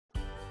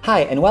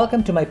Hi and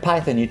welcome to my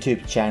Python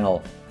YouTube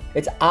channel.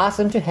 It's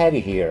awesome to have you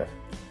here.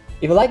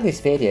 If you like this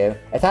video,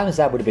 a thumbs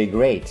up would be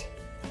great.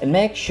 And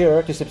make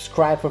sure to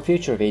subscribe for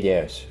future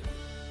videos.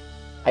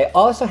 I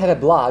also have a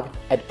blog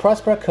at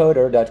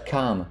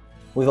prospercoder.com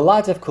with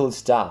lots of cool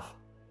stuff,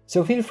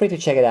 so feel free to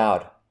check it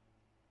out.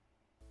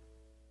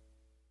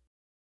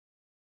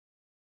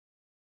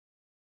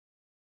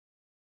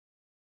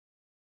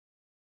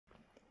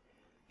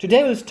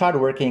 Today we'll start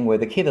working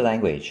with the Kivy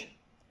language.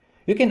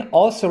 You can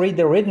also read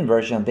the written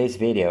version of this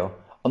video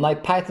on my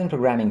Python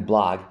programming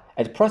blog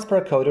at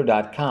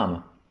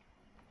prospercoder.com.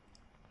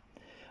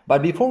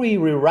 But before we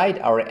rewrite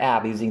our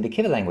app using the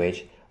Kivy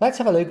language, let's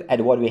have a look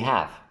at what we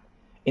have.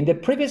 In the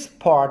previous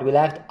part, we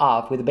left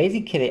off with the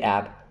basic Kivy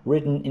app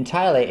written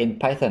entirely in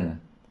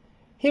Python.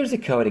 Here's the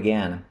code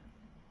again.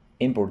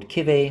 Import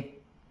Kivy,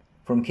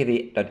 from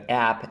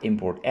kivy.app,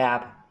 import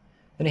app,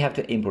 then you have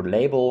to import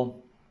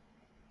label,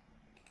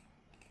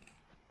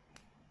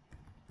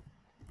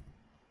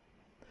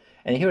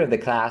 and here is the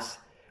class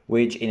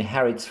which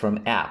inherits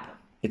from app.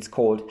 It's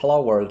called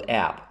Hello World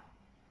app.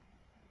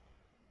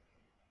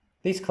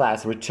 This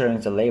class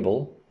returns a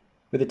label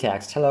with the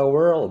text Hello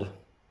World.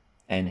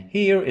 And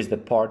here is the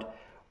part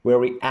where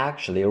we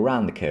actually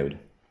run the code.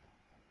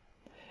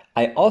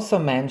 I also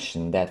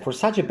mentioned that for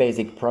such a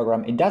basic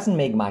program, it doesn't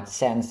make much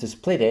sense to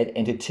split it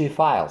into two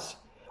files,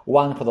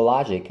 one for the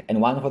logic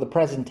and one for the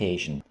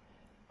presentation.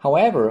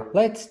 However,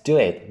 let's do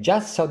it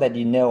just so that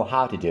you know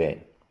how to do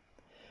it.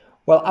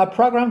 Well, our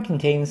program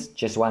contains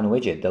just one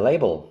widget, the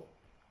label.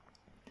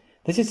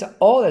 This is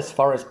all as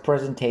far as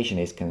presentation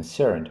is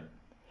concerned.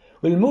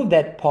 We'll move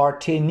that part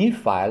to a new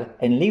file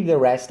and leave the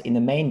rest in the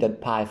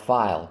main.py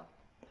file.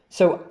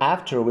 So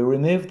after we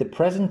remove the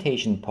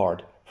presentation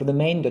part from the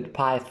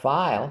main.py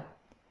file,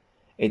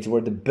 it's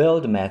where the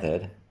build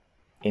method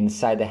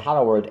inside the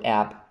Hello World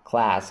app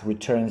class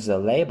returns the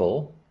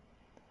label.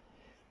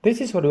 This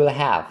is what we'll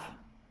have.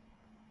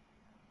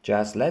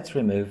 Just let's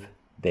remove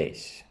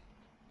this.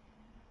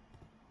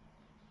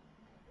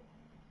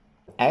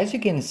 As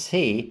you can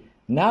see,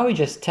 now we're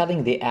just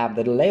telling the app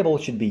that a label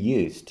should be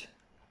used,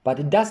 but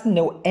it doesn't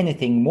know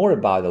anything more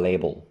about the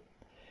label.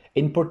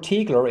 In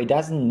particular, it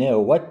doesn't know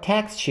what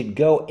text should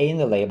go in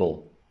the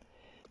label.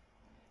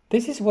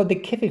 This is what the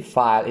Kivy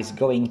file is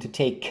going to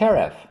take care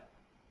of.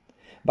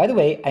 By the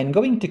way, I'm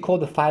going to call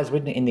the files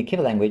written in the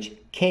Kivy language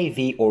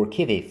KV or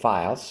Kivy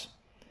files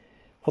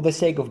for the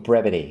sake of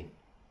brevity.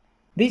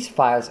 These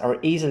files are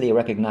easily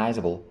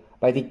recognizable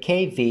by the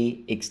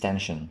KV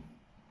extension.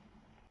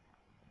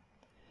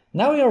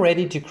 Now we are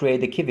ready to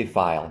create the Kivy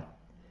file.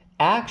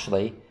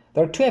 Actually,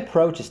 there are two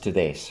approaches to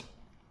this.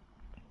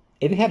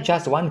 If you have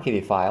just one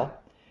Kivy file,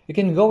 you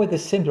can go with the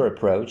simpler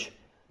approach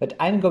that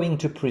I'm going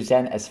to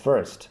present as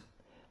first.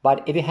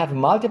 But if you have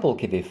multiple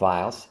Kivy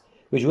files,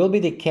 which will be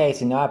the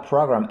case in our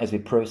program as we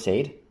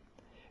proceed,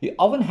 you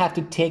often have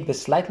to take the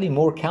slightly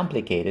more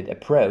complicated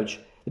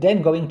approach that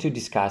I'm going to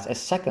discuss as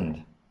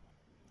second.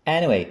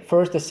 Anyway,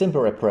 first the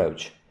simpler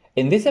approach.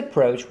 In this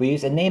approach, we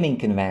use a naming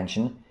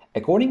convention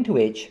according to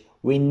which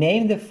we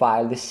name the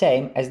file the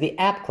same as the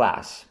app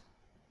class.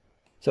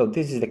 So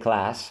this is the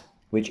class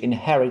which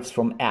inherits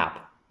from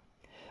app.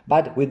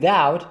 But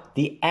without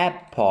the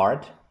app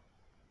part,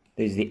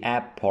 this is the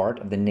app part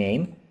of the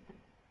name,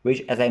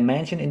 which, as I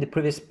mentioned in the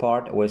previous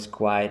part, was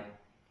quite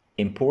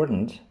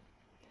important,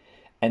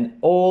 and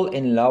all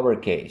in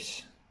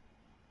lowercase.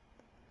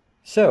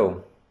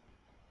 So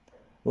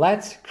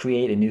let's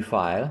create a new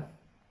file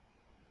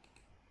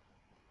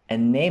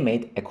and name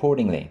it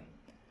accordingly.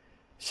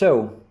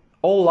 So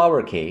all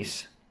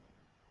lowercase,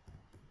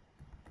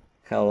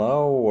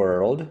 Hello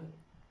World,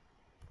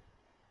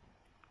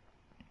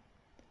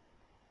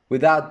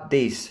 without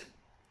this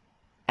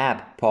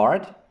app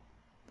part,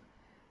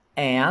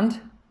 and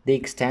the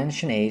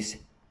extension is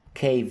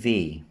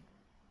KV.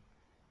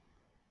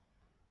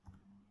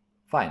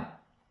 Fine.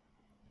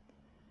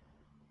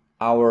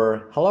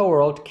 Our Hello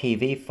World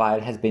KV file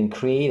has been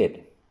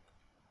created.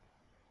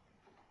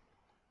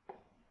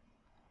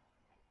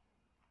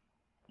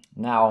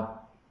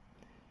 Now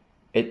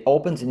it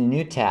opens in a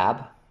new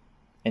tab,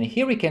 and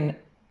here we can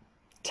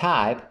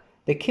type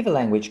the Kivy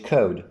language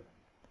code.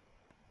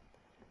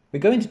 We're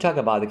going to talk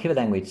about the Kivy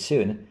language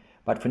soon,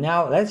 but for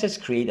now let's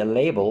just create a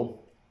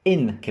label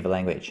in Kivy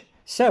language.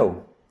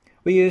 So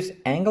we use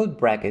angled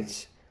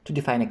brackets to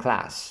define a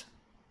class,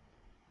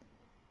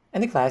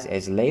 and the class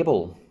is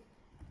label,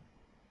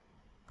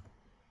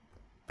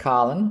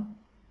 colon.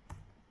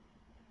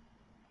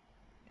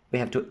 We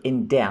have to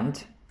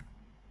indent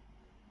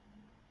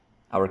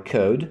our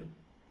code,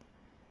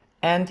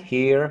 and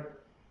here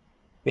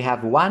we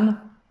have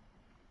one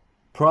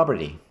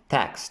property,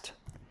 text,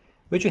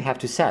 which we have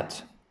to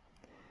set.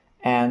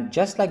 And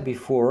just like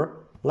before,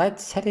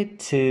 let's set it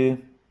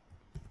to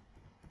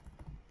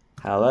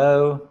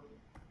Hello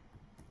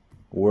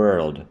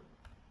World.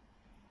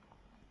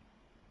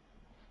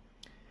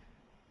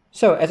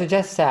 So, as I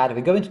just said,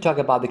 we're going to talk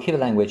about the Kivy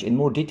language in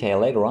more detail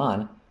later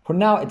on. For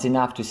now, it's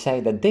enough to say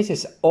that this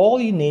is all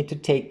you need to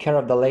take care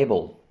of the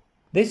label.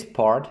 This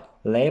part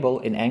label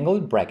in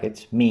angled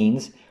brackets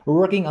means we're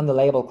working on the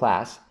label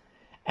class,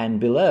 and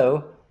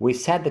below we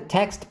set the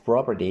text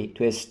property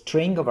to a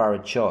string of our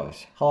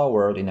choice, hello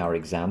world in our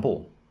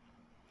example.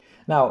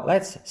 Now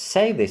let's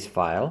save this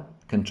file,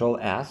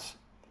 Ctrl S,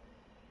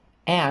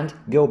 and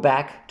go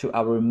back to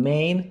our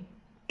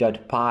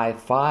main.py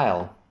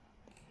file.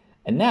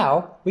 And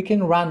now we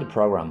can run the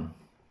program,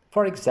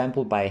 for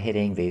example by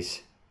hitting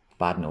this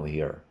button over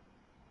here.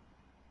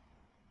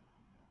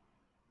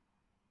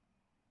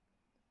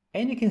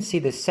 And you can see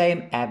the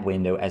same app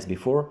window as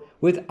before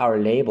with our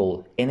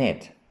label in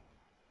it.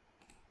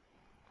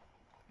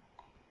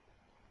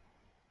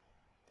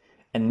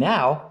 And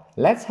now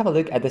let's have a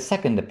look at the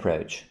second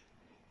approach.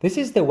 This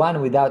is the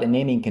one without a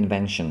naming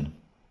convention.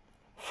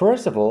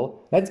 First of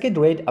all, let's get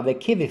rid of the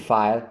Kivy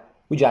file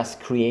we just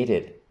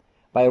created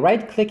by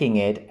right-clicking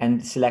it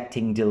and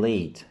selecting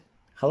Delete.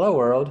 Hello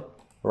world,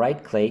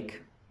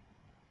 right-click,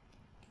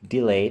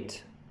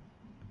 delete,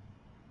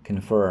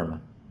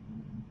 confirm.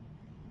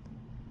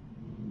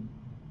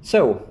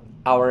 So,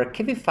 our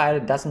Kivy file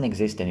doesn't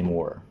exist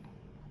anymore.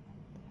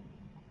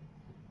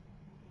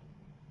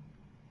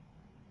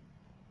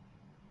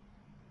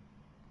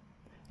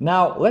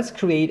 Now let's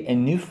create a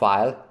new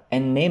file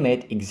and name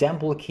it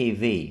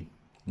example.kv.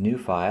 New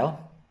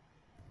file,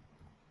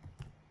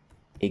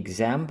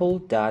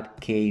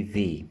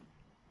 example.kv.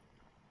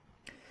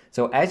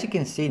 So as you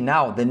can see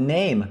now, the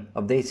name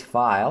of this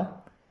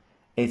file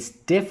is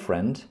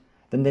different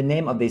than the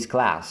name of this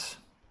class.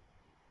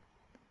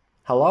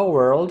 Hello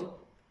world,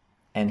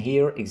 and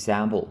here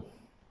example.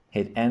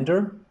 Hit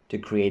enter to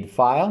create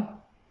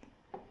file.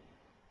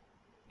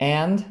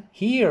 And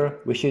here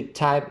we should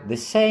type the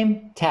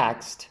same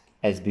text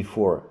as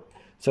before.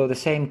 So the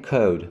same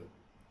code.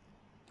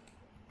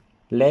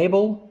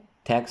 Label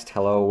text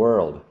hello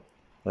world.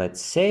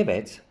 Let's save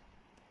it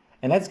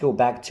and let's go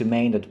back to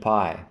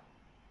main.py.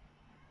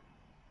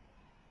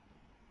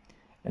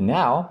 And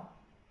now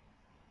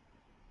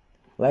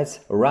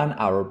let's run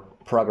our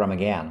program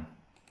again.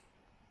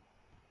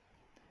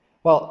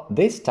 Well,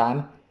 this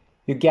time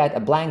you get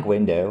a blank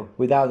window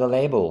without a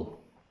label.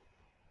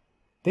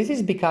 This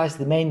is because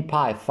the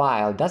main.py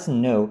file doesn't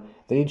know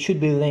that it should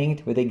be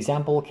linked with the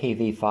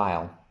example.kv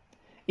file.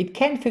 It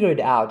can't figure it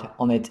out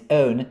on its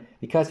own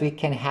because we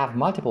can have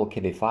multiple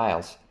Kivy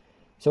files.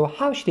 So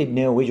how should it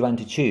know which one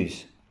to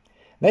choose?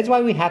 That's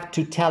why we have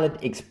to tell it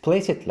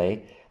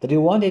explicitly that we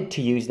want it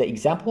to use the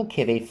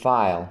example.kv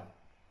file.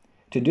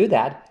 To do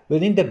that,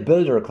 we'll need the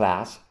builder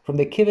class from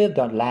the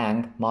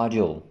kivy.lang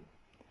module.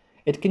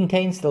 It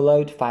contains the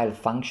load file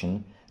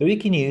function that we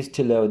can use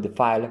to load the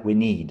file we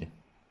need.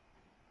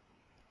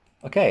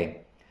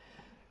 Okay,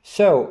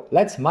 so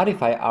let's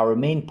modify our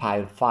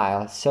main.py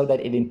file so that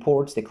it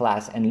imports the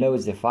class and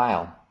loads the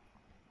file.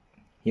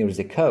 Here's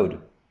the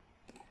code.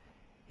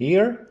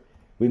 Here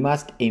we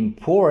must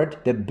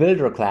import the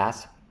builder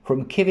class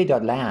from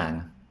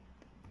kivy.lang.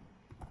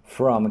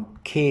 From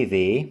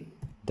kivy.lang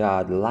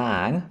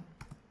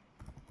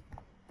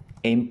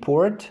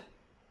import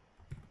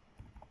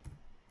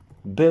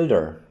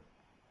builder.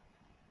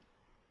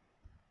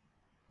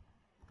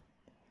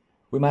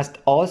 We must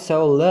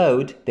also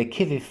load the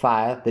Kivy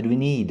file that we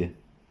need.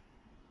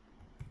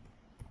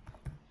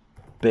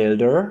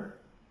 Builder,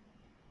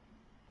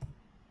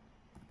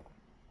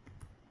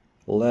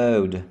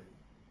 load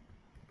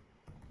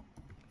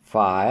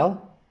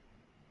file,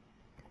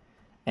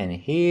 and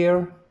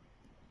here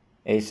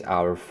is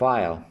our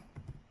file,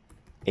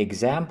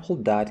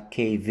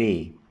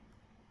 example.kv.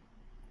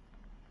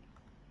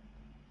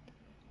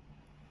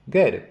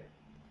 Good.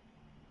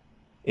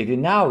 If you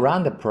now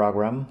run the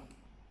program,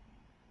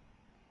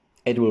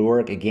 it will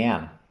work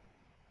again.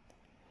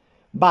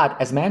 But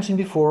as mentioned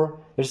before,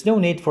 there's no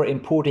need for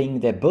importing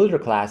the builder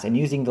class and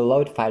using the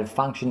load file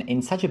function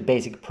in such a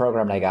basic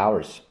program like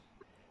ours.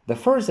 The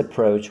first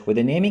approach with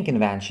the naming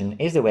convention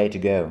is the way to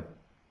go.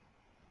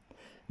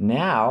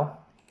 Now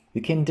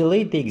you can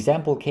delete the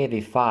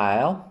example.kv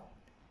file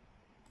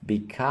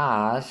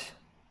because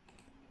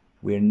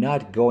we're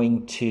not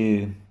going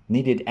to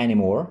need it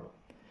anymore.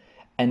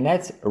 And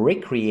let's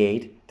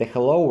recreate the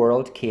hello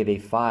world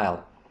Kivy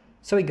file.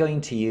 So we're going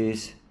to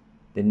use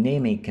the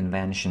naming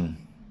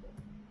convention.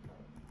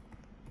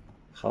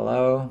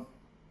 Hello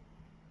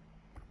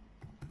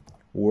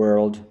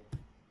world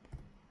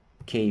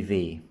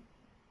KV.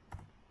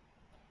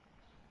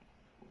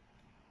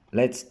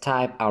 Let's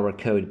type our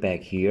code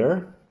back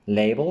here.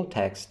 Label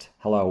text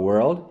hello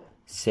world,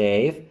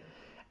 save,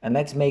 and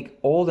let's make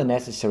all the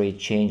necessary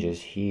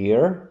changes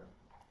here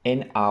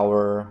in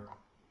our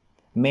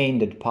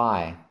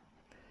main.py.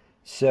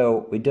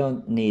 So we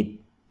don't need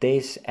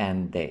this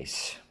and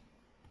this.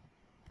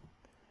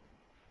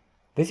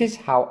 This is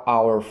how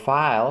our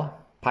file,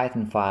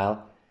 Python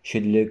file,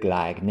 should look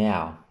like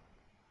now.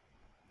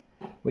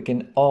 We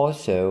can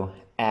also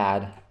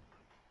add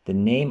the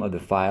name of the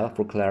file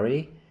for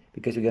clarity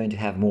because we're going to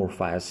have more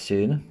files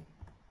soon.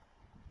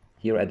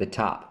 Here at the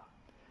top,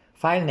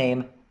 file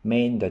name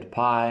main.py.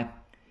 Here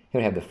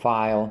we have the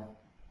file.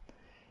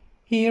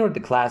 Here the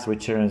class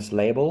returns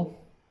label,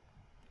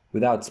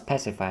 without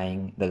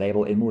specifying the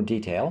label in more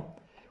detail,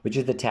 which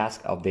is the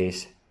task of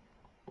this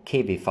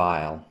Kivy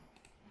file.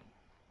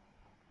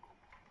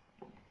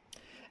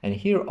 And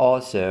here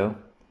also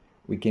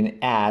we can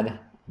add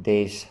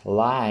this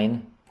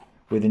line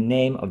with the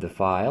name of the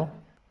file.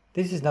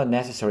 This is not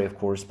necessary, of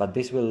course, but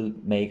this will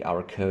make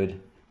our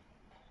code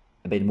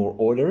a bit more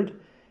ordered,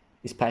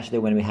 especially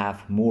when we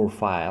have more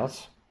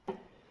files.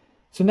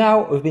 So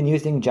now we've been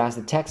using just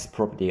the text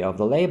property of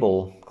the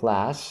label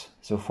class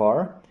so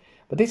far,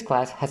 but this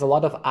class has a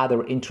lot of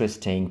other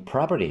interesting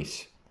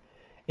properties.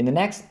 In the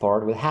next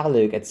part, we'll have a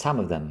look at some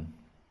of them.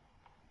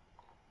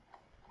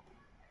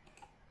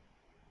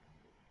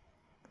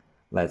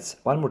 Let's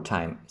one more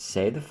time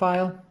save the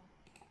file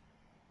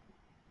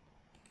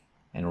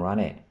and run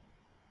it.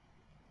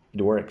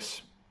 It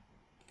works.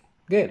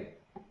 Good.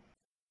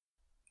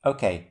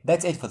 Okay,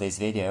 that's it for this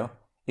video.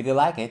 If you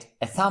like it,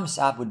 a thumbs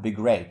up would be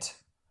great.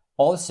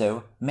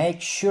 Also, make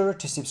sure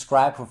to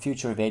subscribe for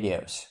future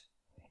videos.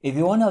 If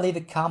you want to leave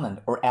a comment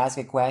or ask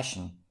a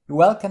question, you're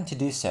welcome to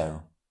do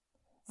so.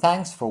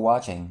 Thanks for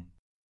watching.